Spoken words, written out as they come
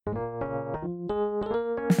You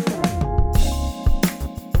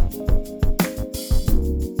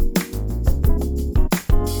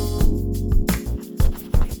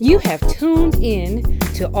have tuned in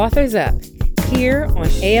to Authors Up here on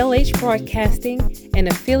ALH Broadcasting, an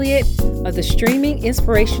affiliate of the Streaming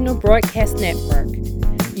Inspirational Broadcast Network.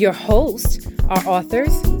 Your hosts are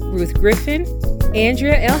authors Ruth Griffin,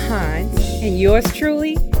 Andrea L. Hines, and yours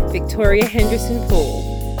truly, Victoria Henderson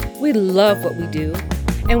Poole. We love what we do,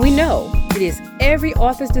 and we know it is every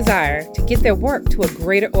author's desire to get their work to a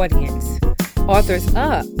greater audience. Authors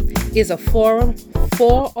Up is a forum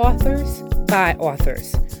for authors by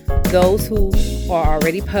authors, those who are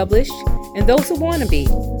already published and those who want to be,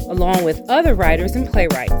 along with other writers and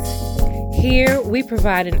playwrights. Here, we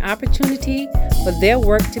provide an opportunity for their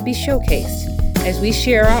work to be showcased as we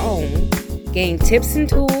share our own, gain tips and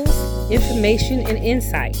tools, information, and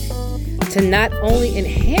insight to not only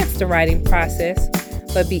enhance the writing process,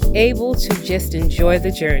 but be able to just enjoy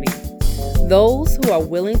the journey. Those who are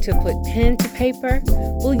willing to put pen to paper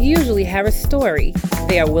will usually have a story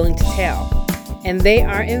they are willing to tell, and they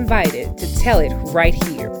are invited to tell it right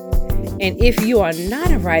here. And if you are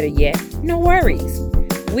not a writer yet, no worries.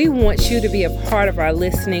 We want you to be a part of our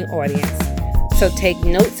listening audience. So take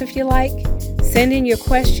notes if you like, send in your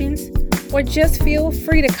questions, or just feel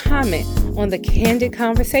free to comment on the candid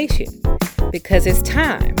conversation, because it's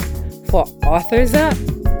time for Authors Up.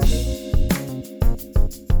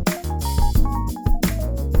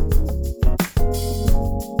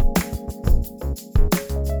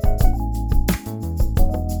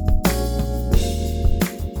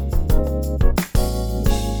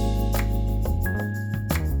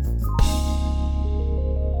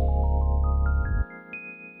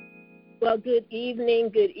 Well, good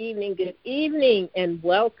evening, and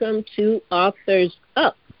welcome to Authors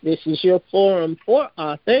Up. This is your forum for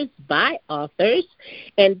authors, by authors,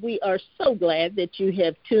 and we are so glad that you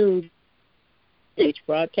have tuned in to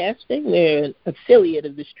Broadcasting. We're an affiliate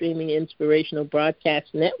of the Streaming Inspirational Broadcast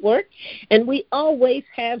Network, and we always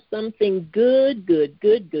have something good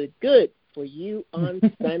for you on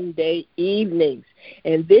Sunday evenings.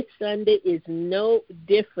 And this Sunday is no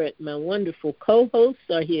different. My wonderful co-hosts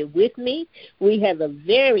are here with me. We have a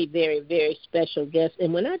very, very, very special guest.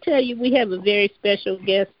 And when I tell you we have a very special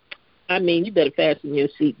guest, I mean, you better fasten your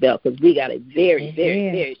seatbelt because we got a very, very,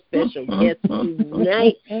 very special guest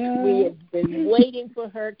tonight. We have been waiting for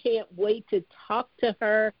her. Can't wait to talk to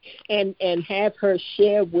her and have her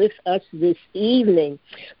share with us this evening.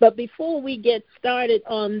 But before we get started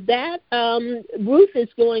on that, Ruth is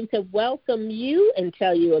going to welcome you and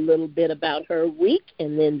tell you a little bit about her week,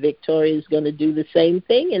 and then Victoria is going to do the same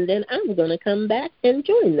thing, and then I'm going to come back and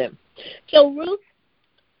join them. So, Ruth,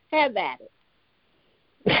 have at it.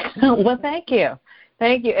 Well, thank you.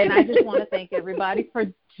 And I just want to thank everybody for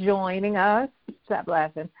joining us. Stop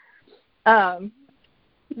laughing. I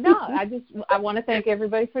want to thank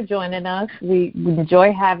everybody for joining us. We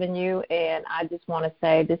enjoy having you, and I just want to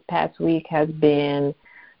say this past week has been,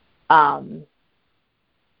 I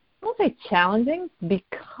won't say challenging,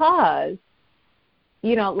 because,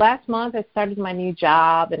 last month I started my new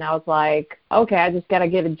job, and I was like, okay, I just got to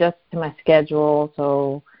get adjusted to my schedule.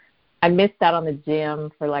 So I missed out on the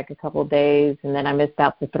gym for like a couple of days, and then I missed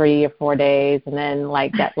out for 3 or 4 days, and then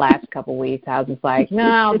like that last couple of weeks, I was just like, no,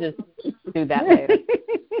 I'll just do that later.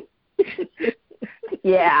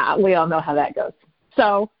 Yeah, we all know how that goes.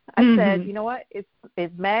 So I said, you know what, it's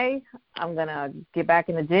May, I'm going to get back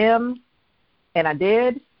in the gym, and I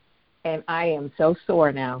did, and I am so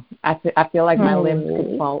sore now. I feel like my limbs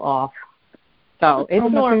could fall off. So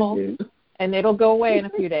it's normal. And it'll go away in a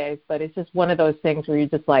few days, but it's just one of those things where you're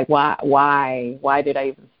just like, why did I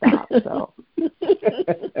even stop? So,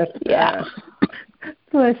 yeah.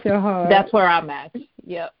 Bless your heart. That's where I'm at.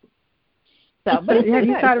 Yep. So, but have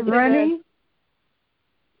you started running?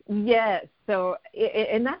 Yes. So,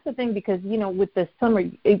 and that's the thing, because, with the summer,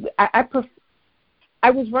 I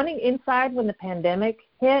was running inside when the pandemic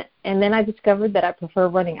hit, and then I discovered that I prefer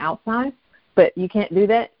running outside, but you can't do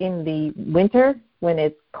that in the winter when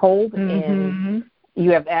it's cold and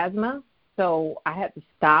you have asthma. So I had to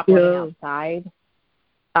stop running outside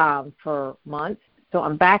for months. So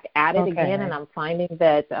I'm back at it again, and I'm finding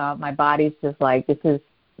that my body's just like,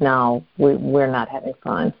 we're not having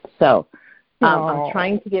fun. So I'm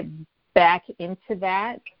trying to get back into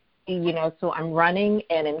that, so I'm running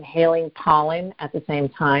and inhaling pollen at the same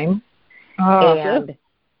time. And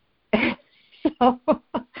so,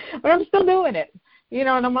 but I'm still doing it. And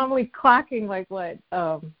I'm only clocking like what?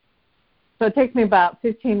 So it takes me about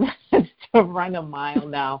 15 minutes to run a mile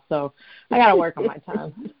now. So I got to work on my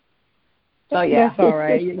time. So, yeah. That's all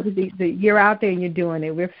right. You're out there and you're doing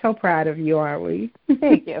it. We're so proud of you, aren't we?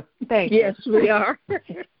 Thank you. Thank you. Yes, we are.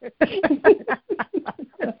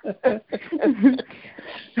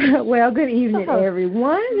 Well, good evening,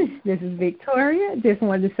 everyone. This is Victoria. Just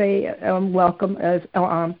wanted to say welcome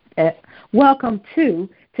to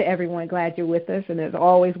everyone. Glad you're with us. And as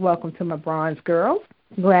always, welcome to my bronze girls.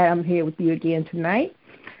 Glad I'm here with you again tonight.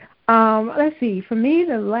 Let's see. For me,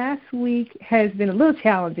 the last week has been a little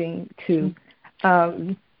challenging, too.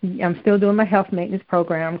 I'm still doing my health maintenance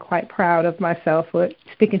program. I'm quite proud of myself for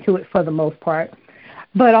sticking to it for the most part.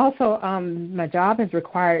 But also, my job has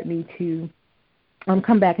required me to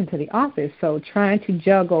come back into the office. So trying to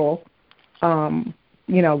juggle,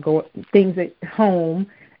 things at home,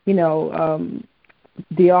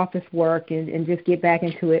 the office work and just get back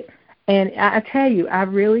into it. And I tell you, I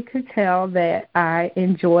really could tell that I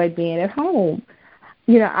enjoyed being at home.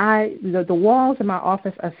 The walls in my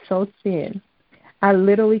office are so thin. I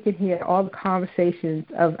literally could hear all the conversations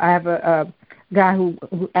I have a guy who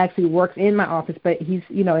actually works in my office, but he's,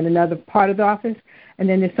 in another part of the office, and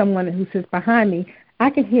then there's someone who sits behind me.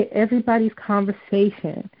 I can hear everybody's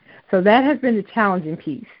conversation. So that has been the challenging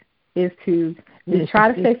piece, is to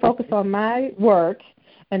try to stay focused on my work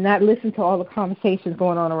and not listen to all the conversations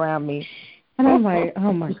going on around me. And I'm like,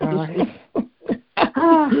 oh, my God.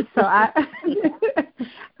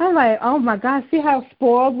 I'm like, oh, my God, see how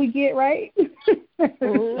spoiled we get, right?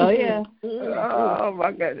 Oh, yeah. Oh,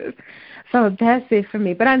 my goodness. So that's it for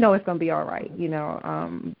me. But I know it's going to be all right.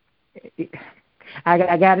 I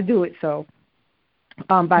got to do it. So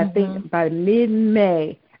by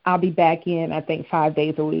mid-May, I'll be back in, I think, 5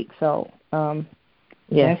 days a week. So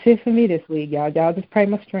that's it for me this week, y'all. Y'all just pray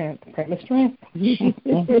my strength. Pray my strength.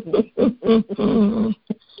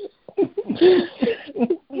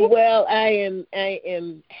 Well, I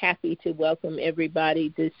am happy to welcome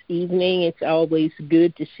everybody this evening. It's always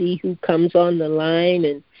good to see who comes on the line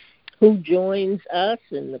and who joins us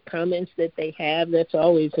and the comments that they have. That's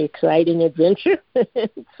always an exciting adventure.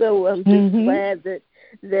 So I'm just glad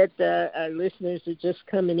that our listeners are just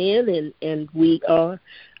coming in, and we are.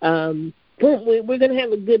 We're going to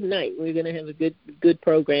have a good night. We're going to have a good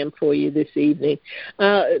program for you this evening.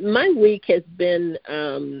 My week has been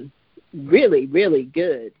really, really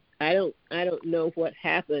good. I don't know what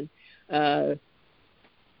happened.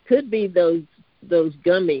 Could be those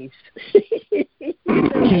gummies.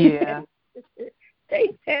 Yeah. They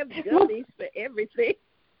have gummies for everything.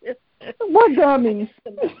 What gummies?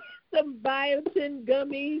 Some biotin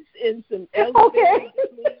gummies and some elderberry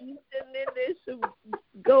gummies, and then there's some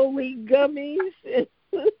Goli gummies.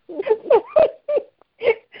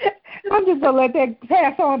 I'm just going to let that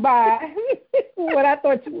pass on by what I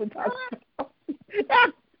thought you were talking about.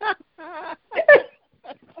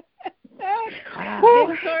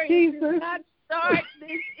 Victoria, do not start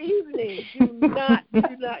this evening. Do not.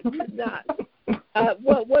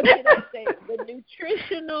 What did I say? The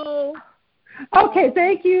nutritional... Okay,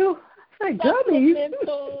 thank you.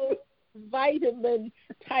 Supplemental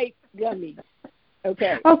vitamin-type gummies.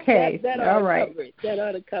 Okay. That all right. That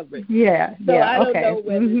ought to cover it. Yeah. So I don't okay. know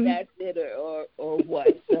whether that's it or what.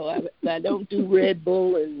 So I don't do Red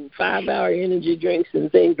Bull and 5-hour energy drinks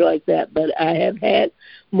and things like that. But I have had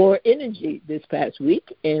more energy this past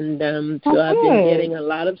week, and so I've been getting a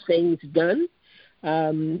lot of things done,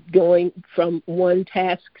 going from one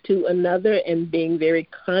task to another and being very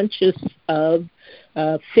conscious of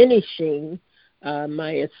finishing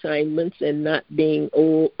my assignments and not being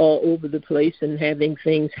all over the place and having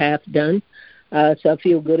things half done. So I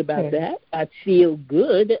feel good about that. I feel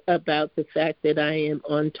good about the fact that I am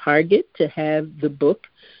on target to have the book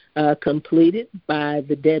completed by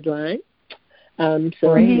the deadline. So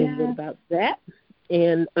I feel good about that.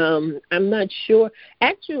 And I'm not sure.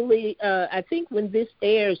 Actually, I think when this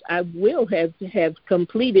airs, I will have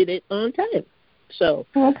completed it on time. So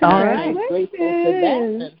I'm grateful for that.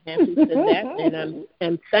 I'm happy for that. And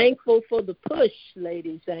I'm thankful for the push,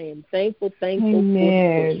 ladies. I am thankful for the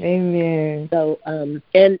push. Amen. So,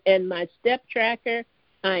 and my step tracker,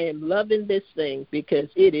 I am loving this thing because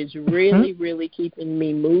it is really, really keeping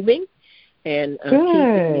me moving and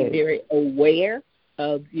keeping me very aware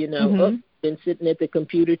of, been sitting at the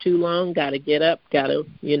computer too long, got to get up, got to,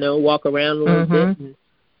 walk around a little bit. And,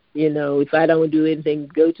 if I don't do anything,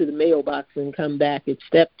 go to the mailbox and come back, it's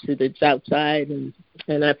steps, it's outside, and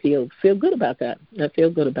I feel good about that. That's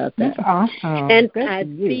awesome. And I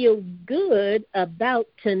feel good about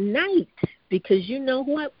tonight because you know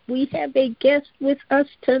what? We have a guest with us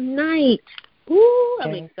tonight. Ooh,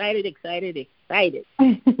 I'm excited. And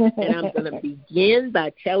I'm going to begin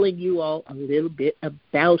by telling you all a little bit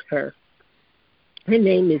about her. Her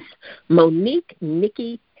name is Monique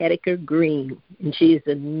Nikki Hedeker Green, and she is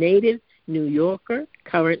a native New Yorker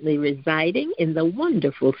currently residing in the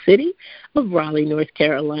wonderful city of Raleigh, North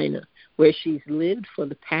Carolina, where she's lived for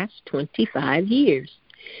the past 25 years.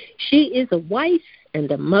 She is a wife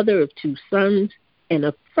and a mother of 2 sons and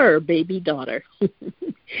a fur baby daughter.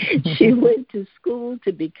 She went to school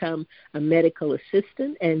to become a medical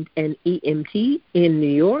assistant and an EMT in New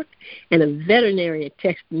York and a veterinary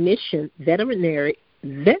technician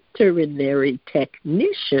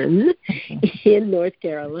in North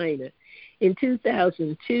Carolina. In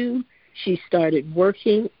 2002, she started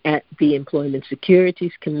working at the Employment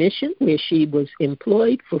Securities Commission, where she was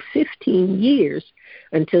employed for 15 years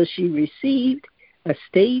until she received a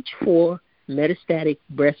stage 4 metastatic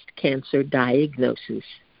breast cancer diagnosis.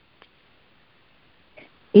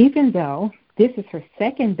 Even though this is her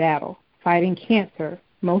second battle fighting cancer,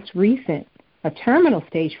 most recent, a terminal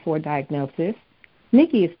stage 4 diagnosis,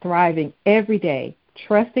 Nikki is thriving every day,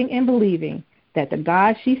 trusting and believing that the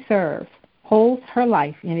God she serves holds her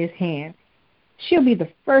life in his hands. She'll be the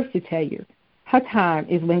first to tell you her time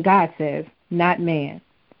is when God says, not man.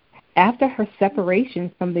 After her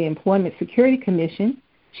separation from the Employment Security Commission,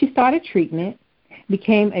 she started treatment,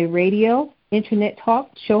 became a radio, internet talk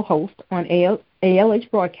show host on ALH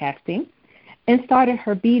Broadcasting, and started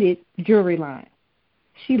her beaded jewelry line.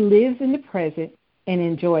 She lives in the present and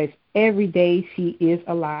enjoys every day she is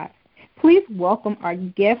alive. Please welcome our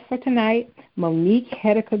guest for tonight, Monique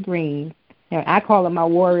Hedeker Green. Now, I call her my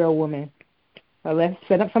warrior woman. So let's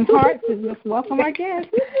set up some hearts and let's welcome our guest.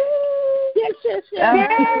 Yes.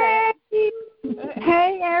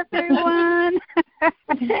 Hey, everyone.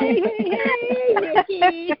 Hey,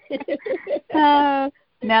 Nikki.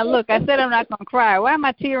 Now, look, I said I'm not going to cry. Why am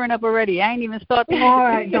I tearing up already? I ain't even started. All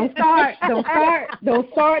right, don't start.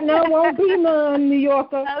 No, won't be none, New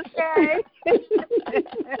Yorker. Okay.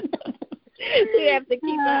 We have to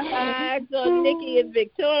keep our eyes on Nikki and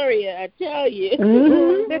Victoria, I tell you.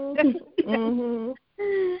 Oh,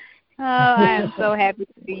 I am so happy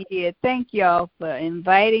to be here. Thank y'all for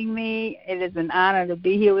inviting me. It is an honor to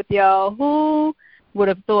be here with y'all. Who would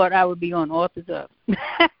have thought I would be on Authors Up?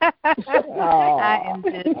 I am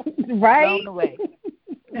just blown away.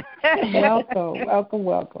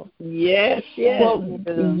 Welcome. Yes. Well,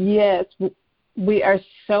 yes, we are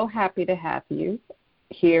so happy to have you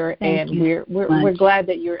here, Thank and you we're glad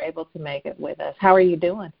that you're able to make it with us. How are you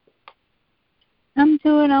doing? I'm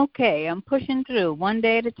doing okay. I'm pushing through one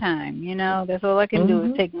day at a time. You know, that's all I can do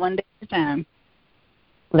is take one day at a time.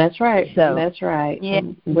 That's right. So, that's right. Yeah.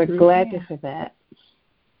 We're glad to hear that.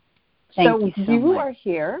 Thank you so much. are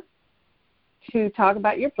here to talk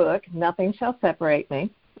about your book, Nothing Shall Separate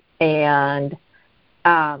Me. And,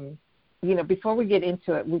 before we get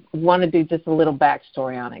into it, we want to do just a little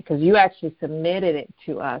backstory on it, because you actually submitted it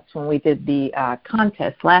to us when we did the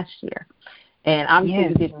contest last year. And obviously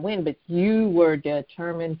you didn't win, but you were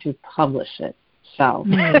determined to publish it. So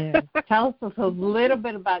tell us a little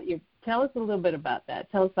bit about that.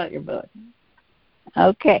 Tell us about your book.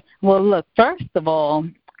 Okay. Well, look, first of all,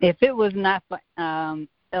 if it was not for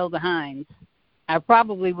Elder Hines, I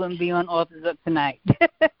probably wouldn't be on Authors Up tonight.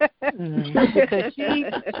 Because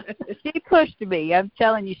she pushed me. I'm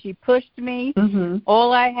telling you, she pushed me. Mm-hmm.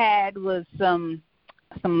 All I had was some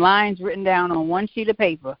lines written down on one sheet of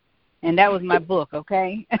paper, and that was my book,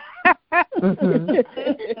 okay?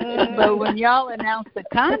 Mm-hmm. But when y'all announced the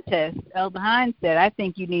contest, Elder Hines said, I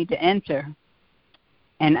think you need to enter.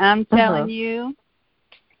 And I'm telling you,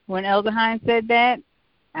 when Elder Hines said that,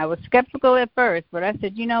 I was skeptical at first, but I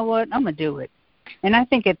said, you know what, I'm going to do it. And I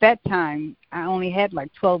think at that time, I only had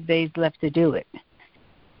like 12 days left to do it.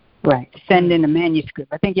 Right. Send in a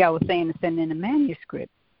manuscript. I think y'all were saying to send in a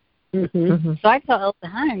manuscript. Mm-hmm. So I told Elder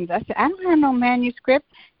Hines, I said, I don't have no manuscript.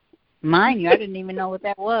 Mind you, I didn't even know what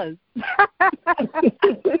that was.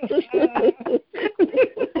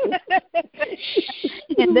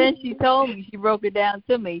 And then she told me, she broke it down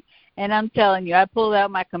to me. And I'm telling you, I pulled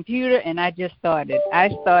out my computer and I just started. I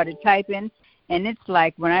started typing, and it's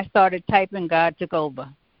like when I started typing, God took over.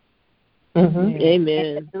 Mm-hmm.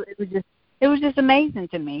 Amen. It was just amazing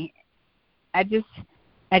to me. I just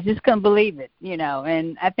couldn't believe it,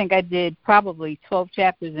 and I think I did probably 12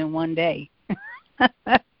 chapters in one day.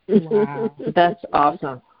 Wow, that's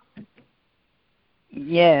awesome.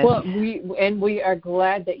 Yes. Well, we are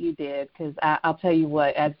glad that you did, because I'll tell you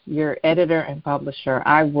what, as your editor and publisher,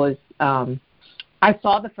 I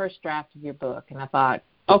saw the first draft of your book and I thought,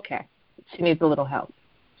 okay, she needs a little help.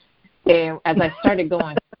 And as I started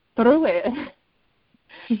going through it,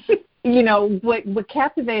 what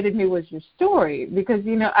captivated me was your story, because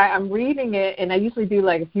I'm reading it, and I usually do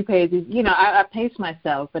like a few pages. I pace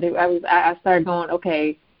myself, but I started going,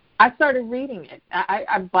 okay. I started reading it.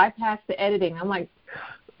 I bypassed the editing. I'm like,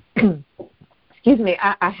 excuse me.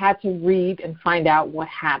 I had to read and find out what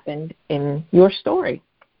happened in your story,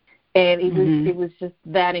 and it was just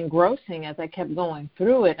that engrossing as I kept going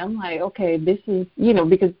through it. I'm like, okay, this is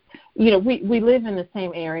because we live in the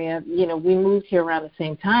same area. We moved here around the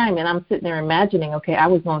same time, and I'm sitting there imagining, okay, I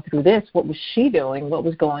was going through this. What was she doing? What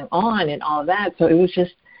was going on, and all of that. So it was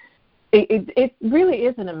just. It really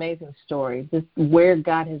is an amazing story, just where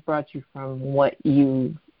God has brought you from, what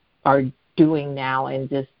you are doing now, and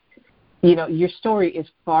just, your story is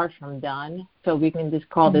far from done, so we can just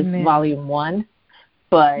call this Volume 1.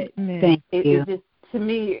 But it just, to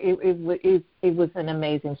me, it was an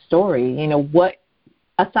amazing story. What,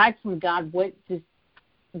 aside from God, what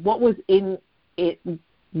was in it?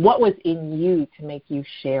 What was in you to make you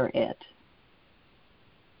share it?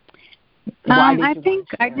 I think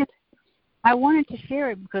I wanted to share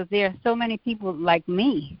it because there are so many people like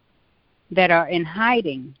me that are in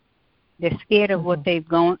hiding. They're scared of what they're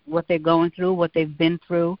going through, what they've been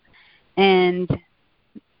through, and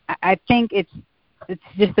I think it's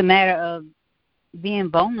just a matter of being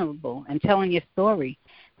vulnerable and telling your story.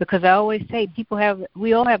 Because I always say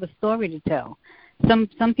we all have a story to tell.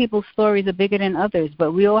 Some people's stories are bigger than others,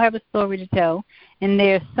 but we all have a story to tell, and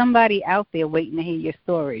there's somebody out there waiting to hear your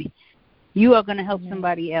story. You are going to help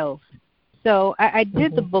somebody else. So I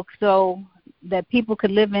did the book so that people could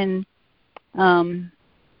live in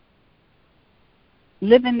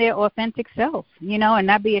their authentic self, and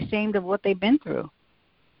not be ashamed of what they've been through.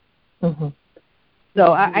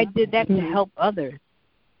 So I did that to help others.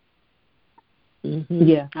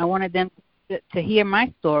 Yeah, I wanted them to hear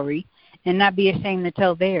my story and not be ashamed to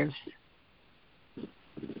tell theirs.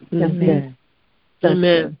 Amen.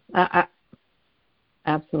 Amen.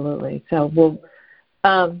 Absolutely. So,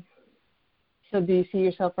 so do you see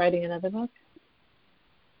yourself writing another book?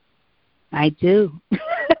 I do.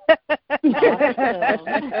 I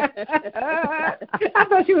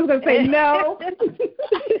thought she was going to say no.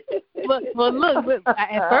 Well, look,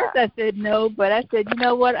 at first I said no, but I said, you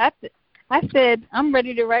know what? I said, I'm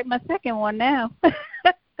ready to write my second one now.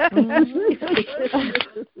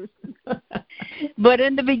 But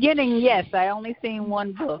in the beginning, yes, I only seen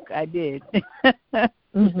one book. I did.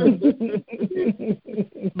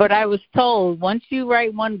 But I was told, once you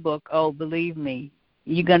write one book, believe me,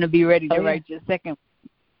 you're going to be ready to write your second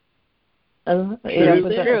one. It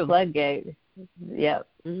was a floodgate. Yep.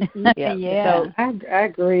 Yep. Yeah. So, I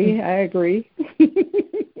agree.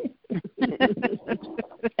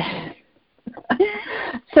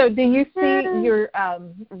 So do you see your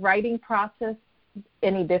writing process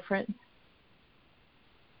any different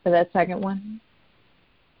for that second one?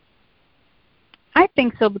 I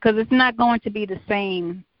think so, because it's not going to be the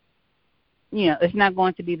same. It's not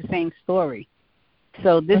going to be the same story.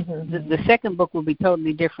 So this the second book will be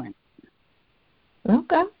totally different.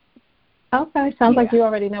 Okay. Sounds like you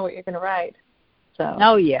already know what you're going to write. So.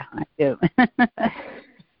 Oh yeah, I do.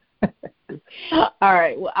 All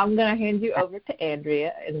right. Well, I'm going to hand you over to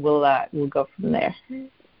Andrea, and we'll go from there.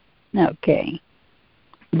 Okay.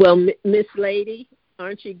 Well, Miss Lady,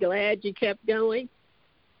 aren't you glad you kept going?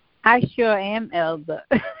 I sure am, Elder.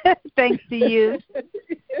 Thanks to you,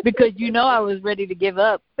 because I was ready to give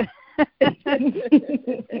up. This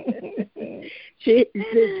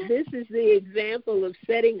is the example of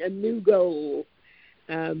setting a new goal.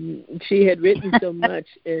 She had written so much,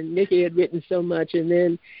 and Nikki had written so much, and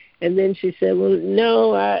then she said, "Well,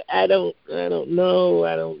 no, I don't know.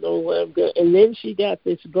 I don't know what I'm going." And then she got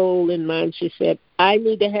this goal in mind. She said, "I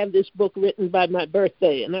need to have this book written by my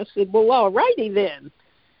birthday." And I said, "Well, all righty then."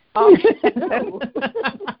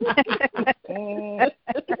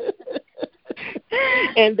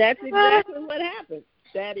 And that's exactly what happened.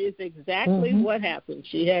 That is exactly what happened.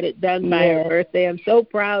 She had it done by her birthday. I'm so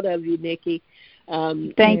proud of you, Nikki.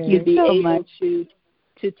 Thank you to be so able much. To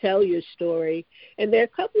tell your story. And there are a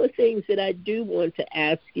couple of things that I do want to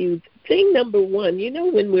ask you. Thing number one,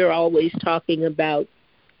 when we're always talking about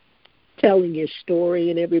telling your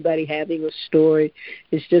story and everybody having a story,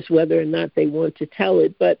 it's just whether or not they want to tell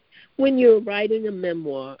it. But when you're writing a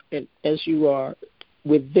memoir, and as you are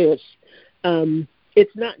with this,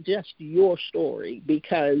 it's not just your story,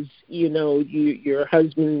 because your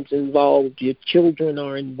husband's involved, your children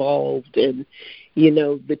are involved, and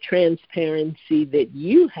the transparency that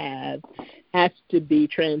you have has to be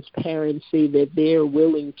transparency that they're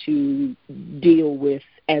willing to deal with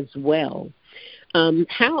as well.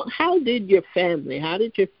 How did your family, how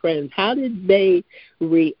did your friends, how did they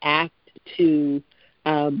react to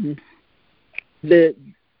the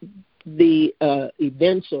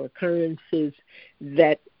events or occurrences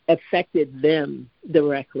that affected them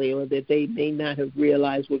directly, or that they may not have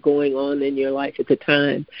realized were going on in your life at the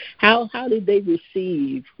time? How did they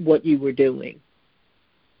receive what you were doing?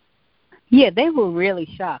 Yeah, they were really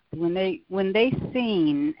shocked when they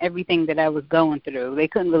seen everything that I was going through. They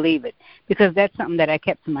couldn't believe it, because that's something that I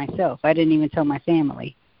kept to myself. I didn't even tell my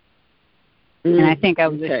family. And I think I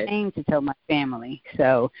was ashamed to tell my family.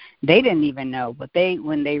 So they didn't even know. But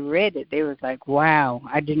when they read it, they was like, wow,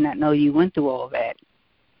 I did not know you went through all that.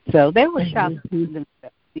 So they were shocked themselves.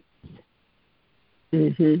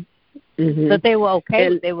 But they were okay.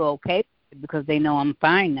 And they were okay because they know I'm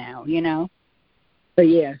fine now, you know?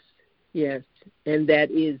 Yes. And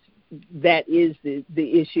that is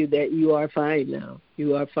the issue, that you are fine now.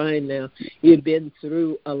 You are fine now. You've been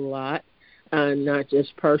through a lot. Not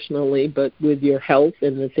just personally, but with your health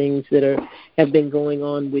and the things that have been going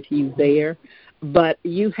on with you there. But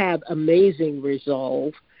you have amazing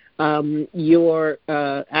resolve. I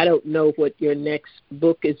don't know what your next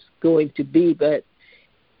book is going to be, but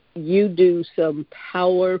you do some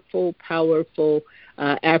powerful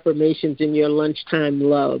affirmations in your lunchtime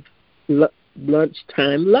love.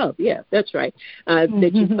 Lunchtime love, yeah, that's right.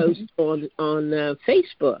 That you post on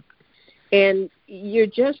Facebook. And you're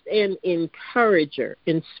just an encourager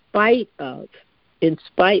in spite of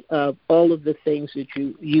all of the things that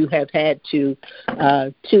you have had to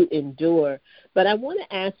endure. But I want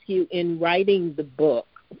to ask you, in writing the book,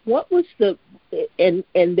 what was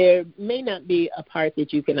and there may not be a part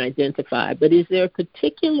that you can identify, but is there a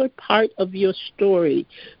particular part of your story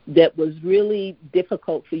that was really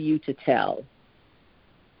difficult for you to tell?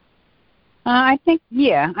 I think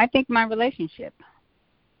my relationship.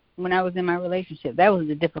 When I was in my relationship, that was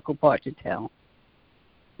the difficult part to tell.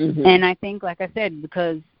 And I think, like I said,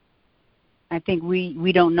 because I think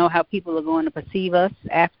we don't know how people are going to perceive us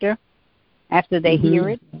after they hear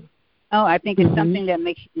it. Oh, I think it's something that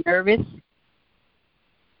makes you nervous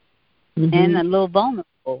and a little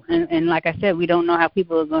vulnerable. And like I said, we don't know how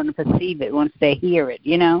people are going to perceive it once they hear it,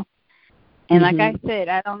 you know? And like I said,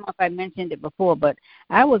 I don't know if I mentioned it before, but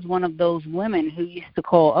I was one of those women who used to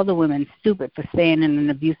call other women stupid for staying in an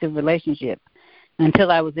abusive relationship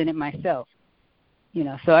until I was in it myself. You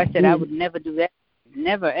know, so I said I would never do that,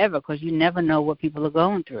 never, ever, because you never know what people are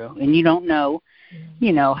going through. And you don't know,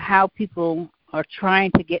 you know, how people are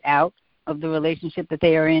trying to get out of the relationship that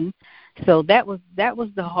they are in. So that was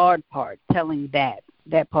the hard part, telling that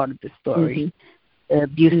part of the story, the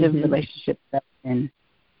abusive relationship that I'm in.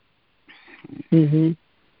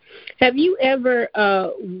 Have you ever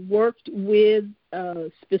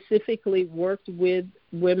specifically worked with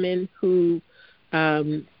women who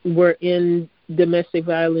were in domestic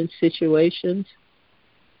violence situations?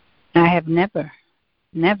 I have never.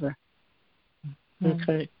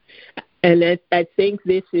 Okay. And I think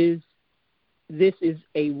this is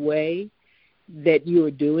a way that you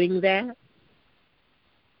are doing that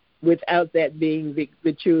without that being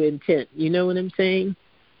the true intent. You know what I'm saying?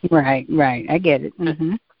 Right. I get it.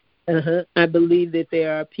 I believe that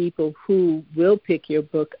there are people who will pick your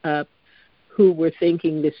book up who were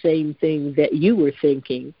thinking the same thing that you were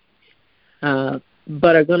thinking,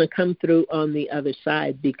 but are going to come through on the other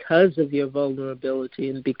side because of your vulnerability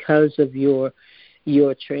and because of your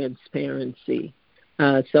transparency.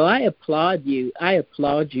 So I applaud you. I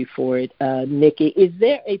applaud you for it, Nikki. Is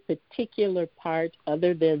there a particular part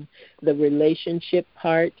other than the relationship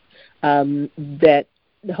part that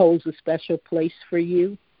holds a special place for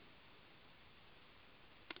you?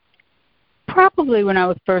 Probably when I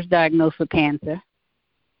was first diagnosed with cancer.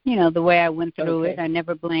 You know, the way I went through it, I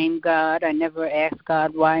never blamed God. I never asked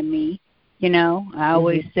God, why me? You know, I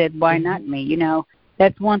always said, why not me? You know,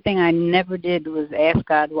 that's one thing I never did was ask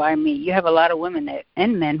God, why me? You have a lot of women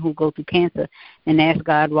and men who go through cancer and ask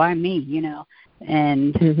God, why me? You know,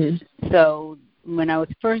 and so when I was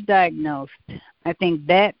first diagnosed, I think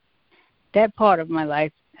that part of my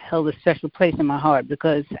life held a special place in my heart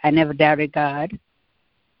because I never doubted God.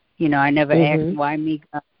 You know, I never asked, why me,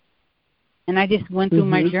 God? And I just went through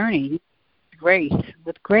my journey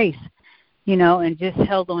with grace, you know, and just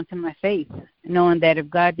held on to my faith, knowing that if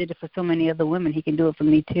God did it for so many other women, he can do it for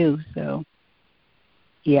me too. So,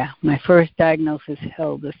 yeah, my first diagnosis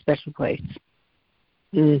held a special place.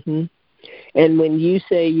 And when you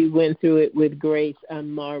say you went through it with grace, I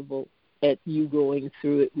marvel at you going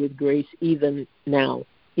through it with grace even now,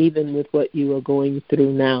 even with what you are going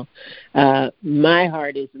through now. My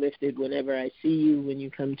heart is lifted whenever I see you when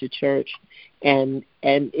you come to church, and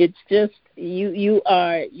it's just you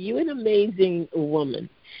are an amazing woman,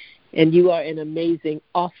 and you are an amazing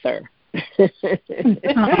author. Thank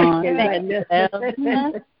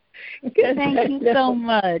you so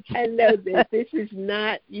much. I know that this is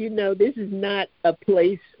not a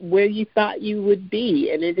place where you thought you would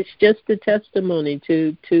be, and it is just a testimony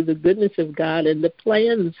to the goodness of God and the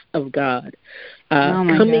plans of God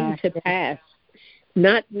coming to pass.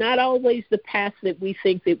 Not always the path that we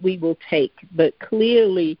think that we will take, but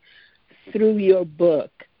clearly through your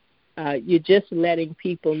book, you're just letting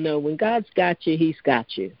people know when God's got you, He's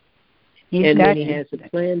got you. And when He has a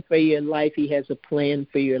plan for your life, He has a plan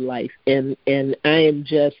for your life. And I am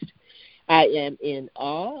in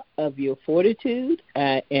awe of your fortitude.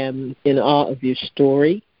 I am in awe of your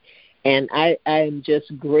story. And I am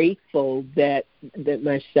just grateful that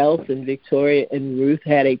myself and Victoria and Ruth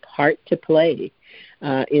had a part to play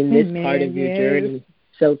in this part of your journey.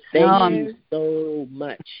 So thank you so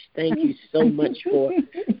much. Thank you so much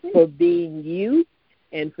for being you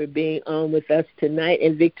and for being on with us tonight.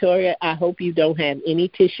 And Victoria, I hope you don't have any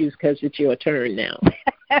tissues because it's your turn now.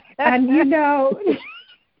 And I don't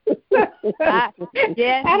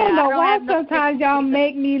know why sometimes y'all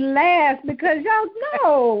make me laugh because y'all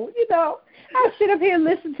know, I sit up here and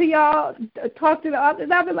listen to y'all talk to the others.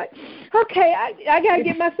 I'll be like, okay, I got to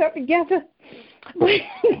get myself together.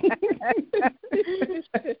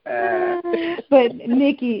 But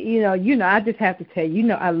Nikki, I just have to tell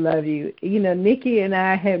you, I love you. Nikki and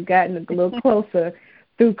I have gotten a little closer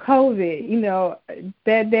through COVID.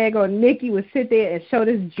 That daggone Nikki would sit there and show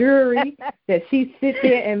this jewelry that she sit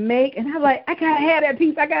there and make, and I'm like, I gotta have that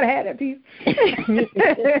piece.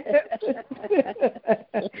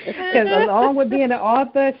 Because along with being an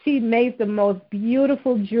author, she makes the most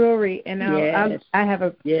beautiful jewelry, and I have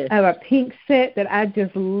a pink set that I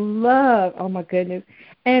just love. Oh my goodness!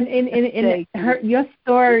 And your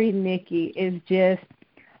story, Nikki, is just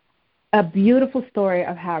a beautiful story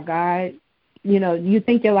of how God. You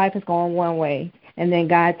think your life is going one way, and then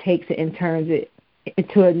God takes it and turns it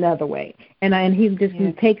into another way. And He just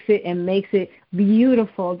takes it and makes it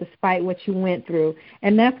beautiful despite what you went through.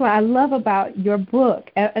 And that's what I love about your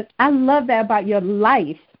book. I love that about your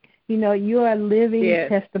life. You're a living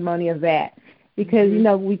testimony of that. Because,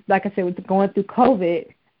 we, like I said, with going through COVID,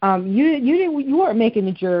 you weren't making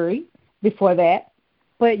the jewelry before that,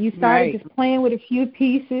 but you started just playing with a few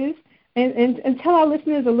pieces. And tell our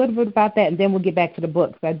listeners a little bit about that, and then we'll get back to the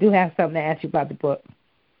book. So I do have something to ask you about the book.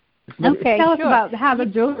 Okay, tell us about how the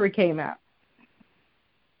jewelry came out.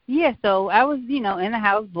 Yeah, so I was, in the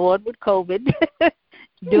house, bored with COVID,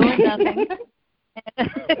 doing nothing,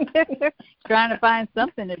 trying to find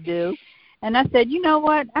something to do. And I said, you know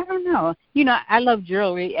what? I don't know. I love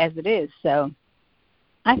jewelry as it is, so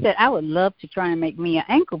I said I would love to try and make me an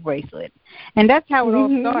ankle bracelet. And that's how it all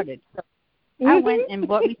started. So I went and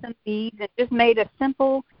bought me some beads and just made a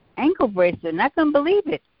simple ankle bracelet, and I couldn't believe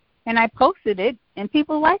it. And I posted it, and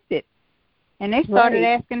people liked it. And they started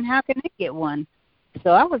asking, how can they get one?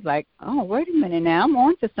 So I was like, oh, wait a minute now, I'm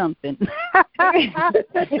on to something.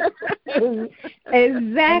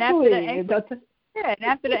 Exactly. And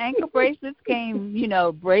after the ankle bracelets came,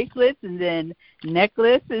 bracelets and then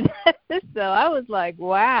necklaces. So I was like,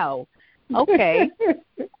 wow, okay.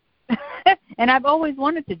 And I've always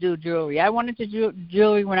wanted to do jewelry. I wanted to do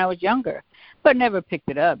jewelry when I was younger, but never picked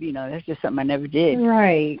it up. That's just something I never did.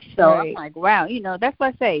 Right. So I'm like, wow, that's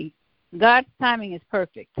what I say. God's timing is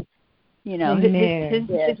perfect.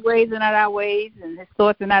 His ways are not our ways, and His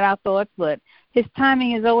thoughts are not our thoughts, but His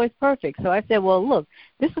timing is always perfect. So I said, well, look,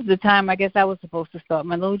 this is the time I guess I was supposed to start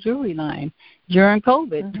my little jewelry line during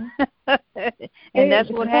COVID. And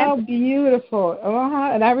that's what happened. So beautiful.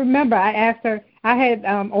 And I remember I asked her, I had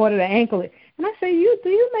ordered an anklet. And I said, do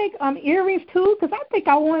you make earrings too? Because I think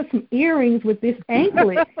I want some earrings with this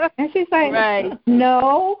anklet. And she's like,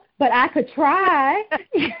 no, but I could try.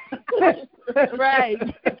 Right.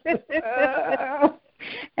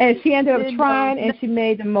 And she ended up trying, and she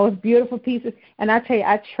made the most beautiful pieces. And I tell you,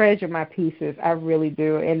 I treasure my pieces. I really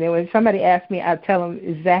do. And then when somebody asks me, I tell them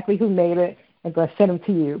exactly who made it and going to send them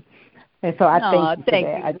to you. And so I thank you for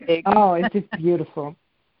that. It's just beautiful.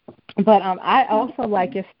 But I also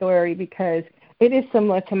like your story because it is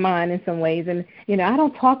similar to mine in some ways. And, I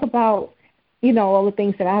don't talk about, all the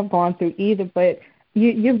things that I've gone through either, but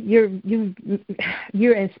you're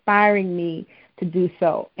inspiring me to do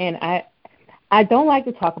so. And I don't like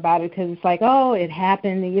to talk about it because it's like, oh, it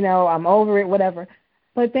happened, I'm over it, whatever.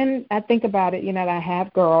 But then I think about it, I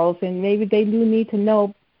have girls, and maybe they do need to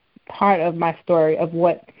know part of my story of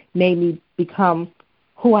what made me become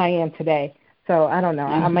who I am today. So I don't know.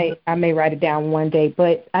 I may write it down one day.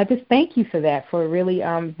 But I just thank you for that, for really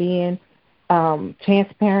being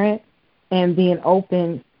transparent and being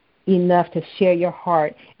open enough to share your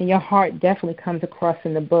heart. And your heart definitely comes across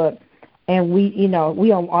in the book. And we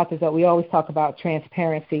on Authors Up, we always talk about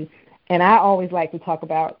transparency. And I always like to talk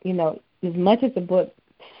about, as much as the book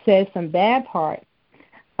says some bad parts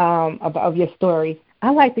of your story, I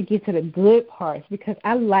like to get to the good parts because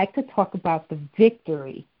I like to talk about the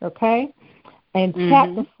victory, okay? And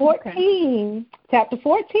chapter 14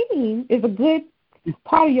 is a good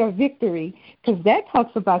part of your victory because that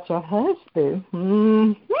talks about your husband.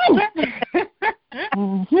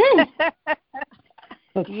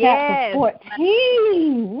 So chapter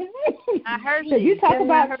 14. I heard so you talk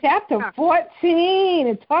about chapter 14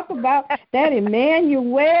 and talk about that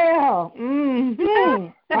Emmanuel.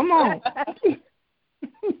 Come on.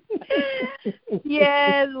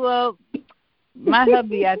 Yes, well, my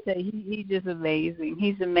hubby, I tell you, he's just amazing.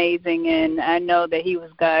 He's amazing, and I know that he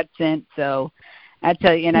was God sent. So I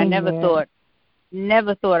tell you, and I never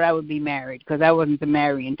thought I would be married because I wasn't the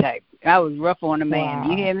marrying type. I was rough on a man. Wow.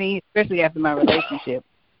 You hear me? Especially after my relationship.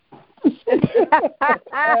 She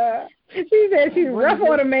said she's rough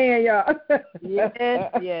on a man, y'all.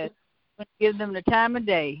 Yes. Give them the time of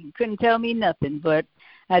day. Couldn't tell me nothing, but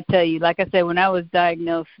I tell you, like I said, when I was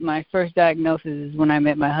diagnosed, my first diagnosis is when I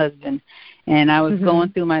met my husband, and I was going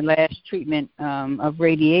through my last treatment of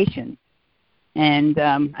radiation, and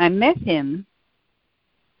I met him.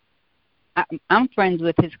 I'm friends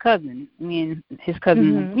with his cousin. His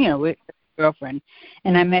cousin, with his girlfriend,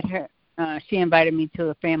 and I met her. She invited me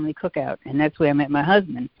to a family cookout, and that's where I met my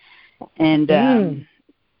husband. And after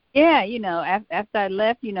I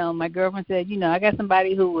left, my girlfriend said, I got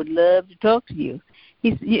somebody who would love to talk to you.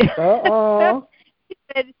 She said he had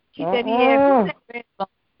red bone.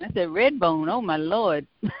 I said, red bone? Oh, my Lord.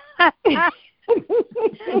 And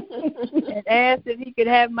asked if he could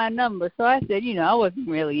have my number. So I said, I wasn't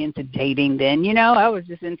really into dating then. I was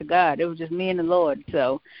just into God. It was just me and the Lord.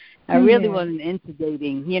 So I really wasn't into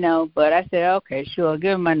dating, But I said, okay, sure,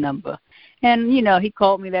 give him my number. And, he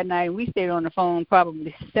called me that night, and we stayed on the phone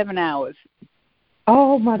probably 7 hours.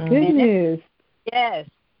 Oh, my goodness. Yes.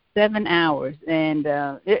 7 hours, and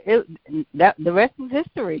the rest was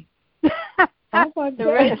history. Oh my God. The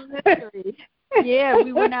rest was history. Yeah,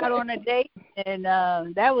 we went out on a date, and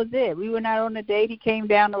that was it. We went out on a date. He came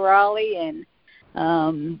down to Raleigh, and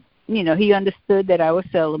he understood that I was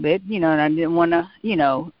celibate. And I didn't want to,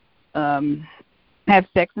 have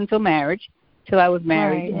sex until marriage, till I was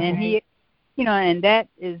married, and he, and that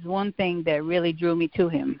is one thing that really drew me to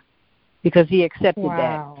him, because he accepted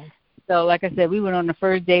that. So, like I said, we went on the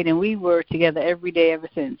first date, and we were together every day ever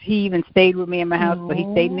since. He even stayed with me in my house, but he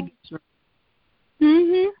stayed in the guest room.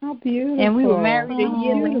 How beautiful. And we were married a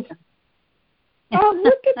year later. Oh,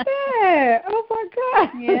 look at that. Oh, my God.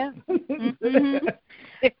 Yeah.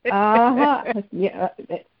 Yeah.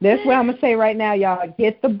 That's what I'm going to say right now, y'all.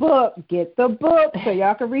 Get the book. So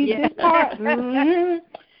y'all can read this part. I'm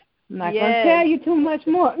not going to tell you too much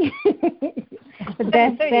more.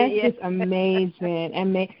 That's just amazing.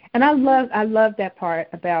 And I love that part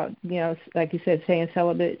about, like you said, staying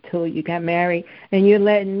celibate till you got married, and you're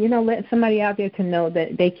letting somebody out there to know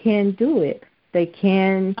that they can do it. They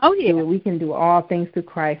can do it. We can do all things through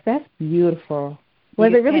Christ. That's beautiful.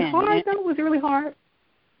 Was it really hard, though? Was it really hard?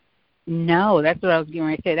 No, that's what I was getting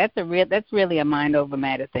ready to say. That's really a mind over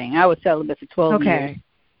matter thing. I was celibate for 12 years.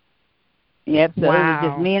 Yep, so it was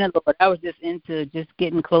just me and the Lord. I was just into just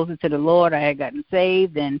getting closer to the Lord. I had gotten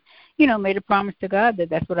saved and, made a promise to God that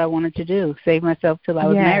that's what I wanted to do, save myself till I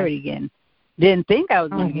was married again. Didn't think I was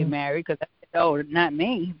going to get married because I said, oh, not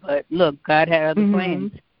me. But, look, God had other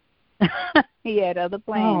plans. He had other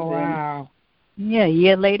plans. Oh, wow. And, a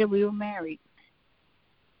year later we were married.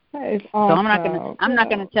 That is awesome. So I'm not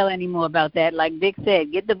gonna tell any more about that. Like Vic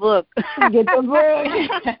said, get the book. Get the book.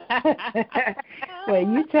 Well,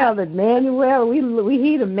 you tell Emmanuel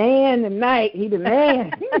he the man tonight. He the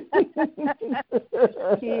man.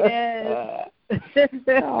 Yes.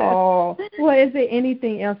 Oh, well, is there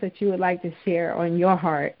anything else that you would like to share on your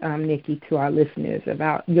heart, Nikki, to our listeners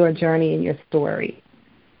about your journey and your story?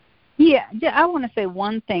 Yeah, I want to say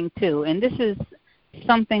one thing too, and this is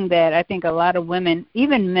something that I think a lot of women,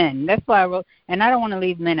 even men, that's why I wrote, and I don't want to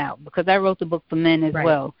leave men out because I wrote the book for men as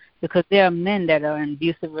well, because there are men that are in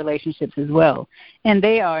abusive relationships as well, and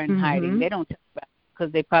they are in hiding. They don't talk about it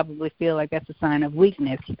because they probably feel like that's a sign of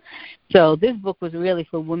weakness. So this book was really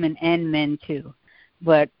for women and men too.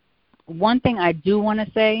 But one thing I do want to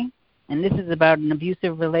say, and this is about an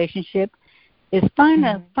abusive relationship, is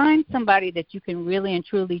find somebody that you can really and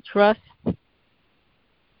truly trust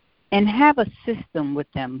and have a system with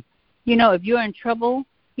them. If you're in trouble,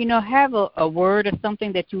 have a word or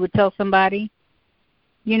something that you would tell somebody.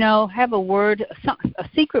 Have a word, a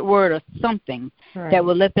secret word or something that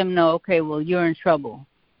will let them know, okay, well, you're in trouble.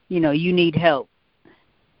 You need help.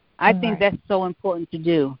 I think that's so important to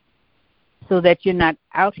do so that you're not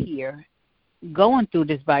out here going through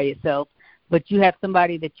this by yourself, but you have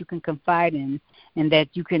somebody that you can confide in and that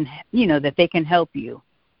you can, that they can help you.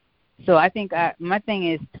 So I think my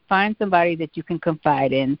thing is to find somebody that you can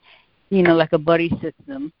confide in, like a buddy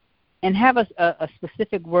system, and have a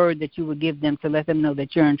specific word that you would give them to let them know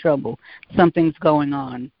that you're in trouble, something's going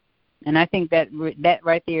on. And I think that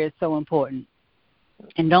right there is so important.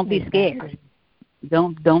 And don't be scared.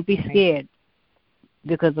 Don't be scared,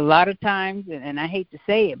 because a lot of times, and I hate to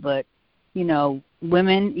say it, but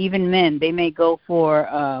women, even men, they may go for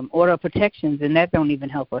order of protections, and that don't even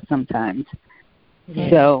help us sometimes. Yeah.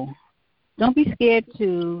 So don't be scared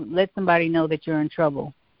to let somebody know that you're in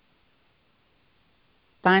trouble.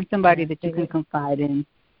 Find somebody that you can confide in,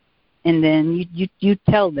 and then you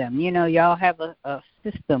tell them. Y'all have a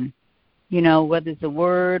system, whether it's a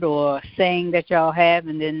word or a saying that y'all have,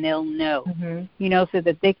 and then they'll know, so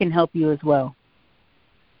that they can help you as well.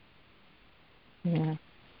 Yeah.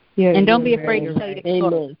 And don't be afraid to tell your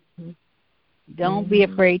story. Don't be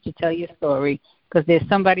afraid to tell your story, because there's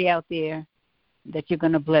somebody out there that you're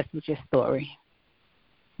going to bless with your story.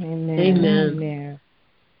 Amen. Amen.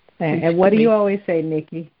 And what do you always say,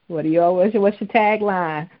 Nikki? What's your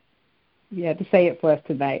tagline? You have to say it for us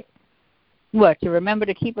tonight. What, to remember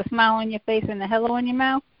to keep a smile on your face and a hello in your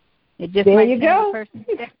mouth? It just there you go.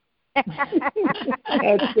 That's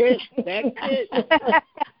it.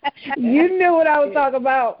 You knew what I was talking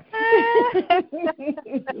about.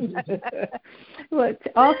 Well,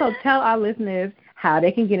 also tell our listeners how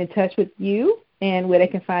they can get in touch with you and where they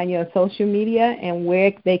can find you on social media and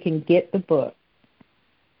where they can get the book.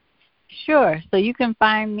 Sure. So you can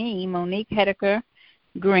find me, Monique Hedeker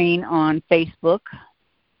Green, on Facebook.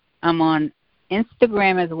 I'm on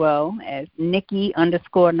Instagram as well as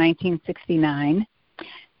Nikki_1969.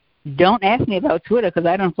 Don't ask me about Twitter, because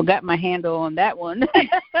I done forgot my handle on that one.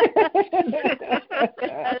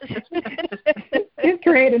 Just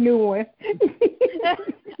create a new one.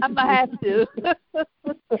 I'm going to have to.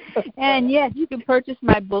 And, yes, you can purchase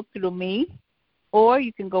my book through me, or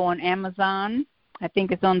you can go on Amazon. I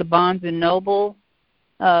think it's on the Barnes & Noble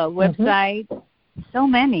website. So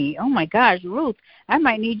many. Oh, my gosh, Ruth, I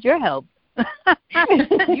might need your help. Yes,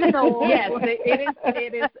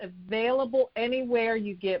 it is available anywhere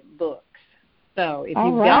you get books. So if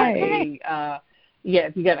you've got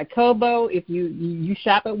if you got a Kobo, if you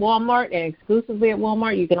shop at Walmart and exclusively at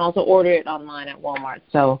Walmart, you can also order it online at Walmart.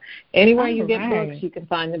 So anywhere you get books, you can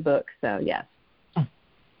find the book. So yes.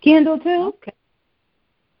 Kindle too? Okay.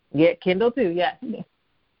 Yeah, Kindle too, yes.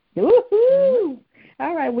 Woohoo!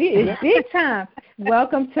 All right, it's big time.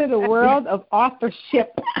 Welcome to the world of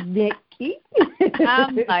authorship, Nikki.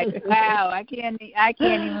 I'm like, wow, I can't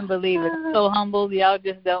even believe it. I'm so humbled. Y'all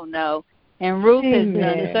just don't know. And Ruth has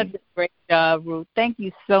done such a great job, Ruth. Thank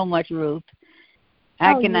you so much, Ruth.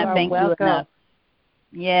 I cannot thank you enough.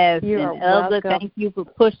 Yes, and Elsa, thank you for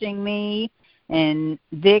pushing me. And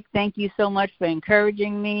Vic, thank you so much for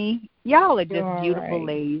encouraging me. Y'all are just beautiful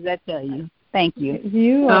ladies, I tell you. Thank you.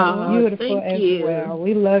 You are beautiful as well.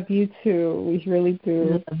 We love you too. We really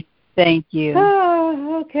do. Thank you.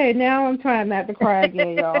 Oh, okay. Now I'm trying not to cry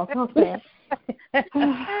again, y'all. Okay.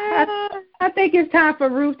 I think it's time for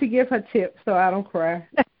Ruth to give her tips so I don't cry.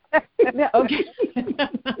 Okay.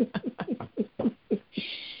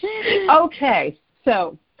 Okay.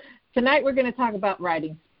 So tonight we're going to talk about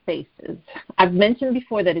writing spaces. I've mentioned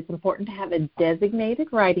before that it's important to have a designated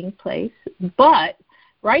writing place, but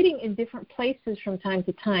writing in different places from time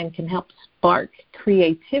to time can help spark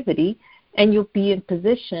creativity, and you'll be in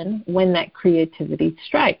position when that creativity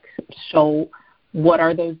strikes. So what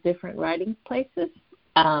are those different writing places?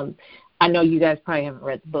 I know you guys probably haven't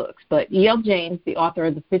read the books, but E.L. James, the author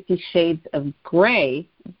of the 50 Shades of Grey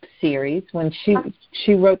series, when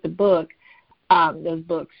she wrote the book, those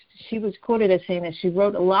books, she was quoted as saying that she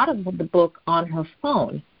wrote a lot of the book on her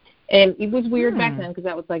phone. And it was weird back then because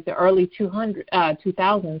that was like the early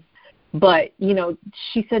 2000s. But,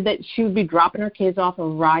 she said that she would be dropping her kids off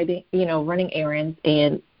and running errands,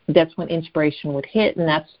 and that's when inspiration would hit, and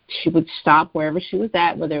she would stop wherever she was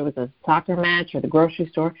at, whether it was a soccer match or the grocery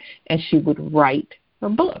store, and she would write her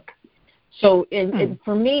book. So and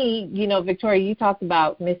for me, Victoria, you talked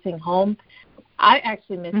about missing home. I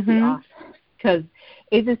actually miss the office because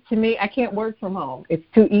it just, to me, I can't work from home. It's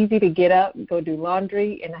too easy to get up, go do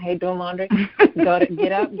laundry, and I hate doing laundry.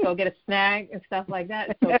 Get up, go get a snack and stuff like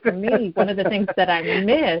that. So for me, one of the things that I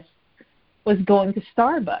miss was going to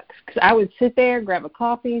Starbucks, because I would sit there, grab a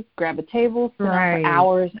coffee, grab a table, sit down for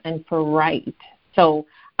hours and write. So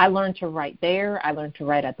I learned to write there. I learned to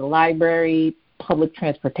write at the library, public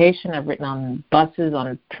transportation. I've written on buses,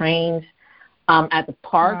 on trains, at the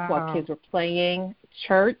park while kids were playing,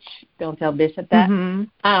 church. Don't tell Bishop that.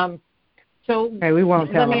 So we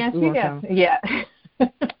won't tell let me ask you guys. Yeah.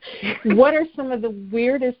 What are some of the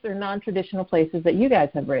weirdest or non-traditional places that you guys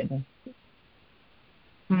have written?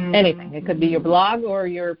 Anything. It could be your blog or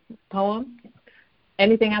your poem.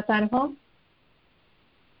 Anything outside of home?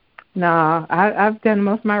 No, I've done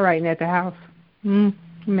most of my writing at the house.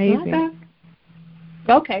 Amazing.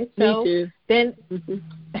 Okay, so then, all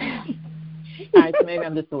right, so maybe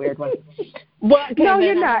I'm just a weird one. Well, okay, no,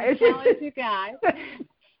 you're not.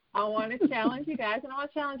 I want to challenge you guys, and I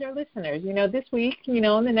want to challenge our listeners. This week, in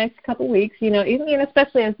the next couple of weeks, even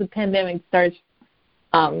especially as the pandemic starts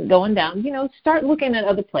going down, start looking at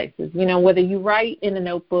other places. Whether you write in a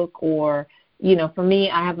notebook or, for me,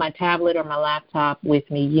 I have my tablet or my laptop with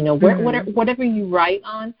me. Whatever you write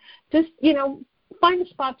on, just find a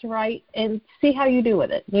spot to write and see how you do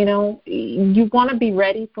with it. You want to be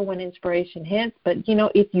ready for when inspiration hits, but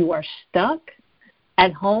if you are stuck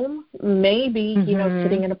at home, maybe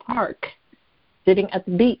sitting in a park, sitting at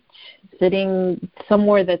the beach, sitting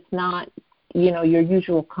somewhere that's not your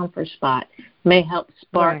usual comfort spot may help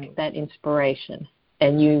spark that inspiration,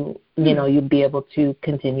 and you'll be able to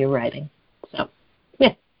continue writing. So,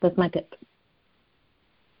 yeah, that's my tip.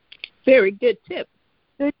 Very good tip.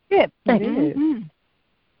 Good tip. Thank you.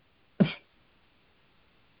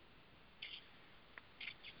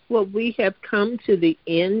 Well, we have come to the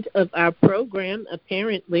end of our program.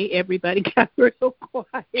 Apparently, everybody got real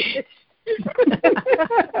quiet.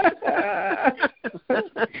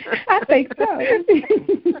 I think so.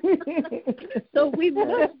 So we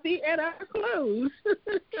must be at our close.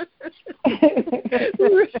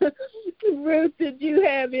 Ruth, did you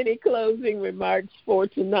have any closing remarks for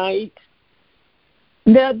tonight?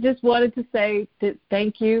 No, just wanted to say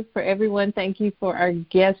thank you for everyone. Thank you for our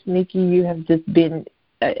guest, Nikki. You have just been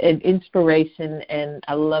an inspiration, and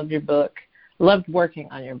I loved your book. Loved working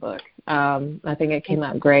on your book. I think it came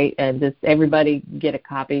out great, and just everybody get a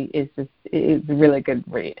copy. It's a really good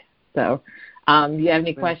read. So if you have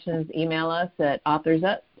any questions, email us at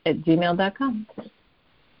authorsup@gmail.com.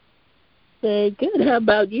 Very good. How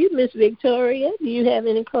about you, Miss Victoria? Do you have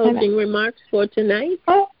any closing remarks for tonight?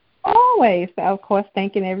 Oh, always. Of course,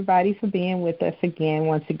 thanking everybody for being with us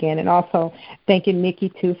once again, and also thanking Nikki,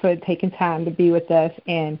 too, for taking time to be with us,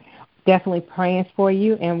 and definitely praying for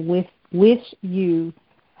you and wish you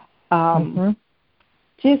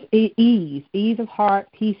just ease of heart,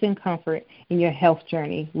 peace, and comfort in your health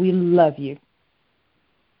journey. We love you.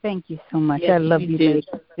 Thank you so much. Yes, I love you, ladies.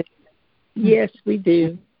 Yes, we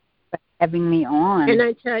do. For having me on. And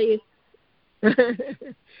I tell you,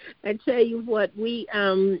 what, we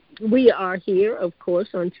are here, of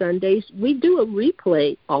course, on Sundays. We do a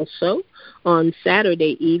replay also on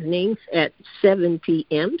Saturday evenings at 7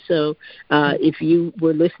 p.m. So if you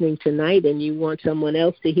were listening tonight and you want someone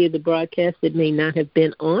else to hear the broadcast that may not have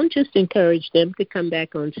been on, just encourage them to come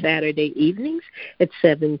back on Saturday evenings at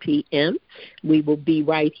 7 p.m. We will be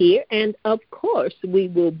right here. And, of course, we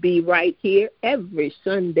will be right here every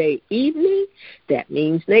Sunday evening. That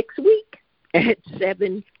means next week at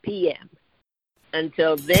 7 p.m.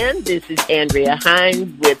 Until then, this is Andrea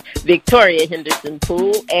Hines with Victoria Henderson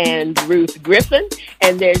Poole and Ruth Griffin,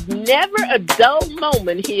 and there's never a dull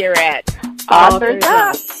moment here at Authors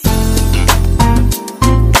Up.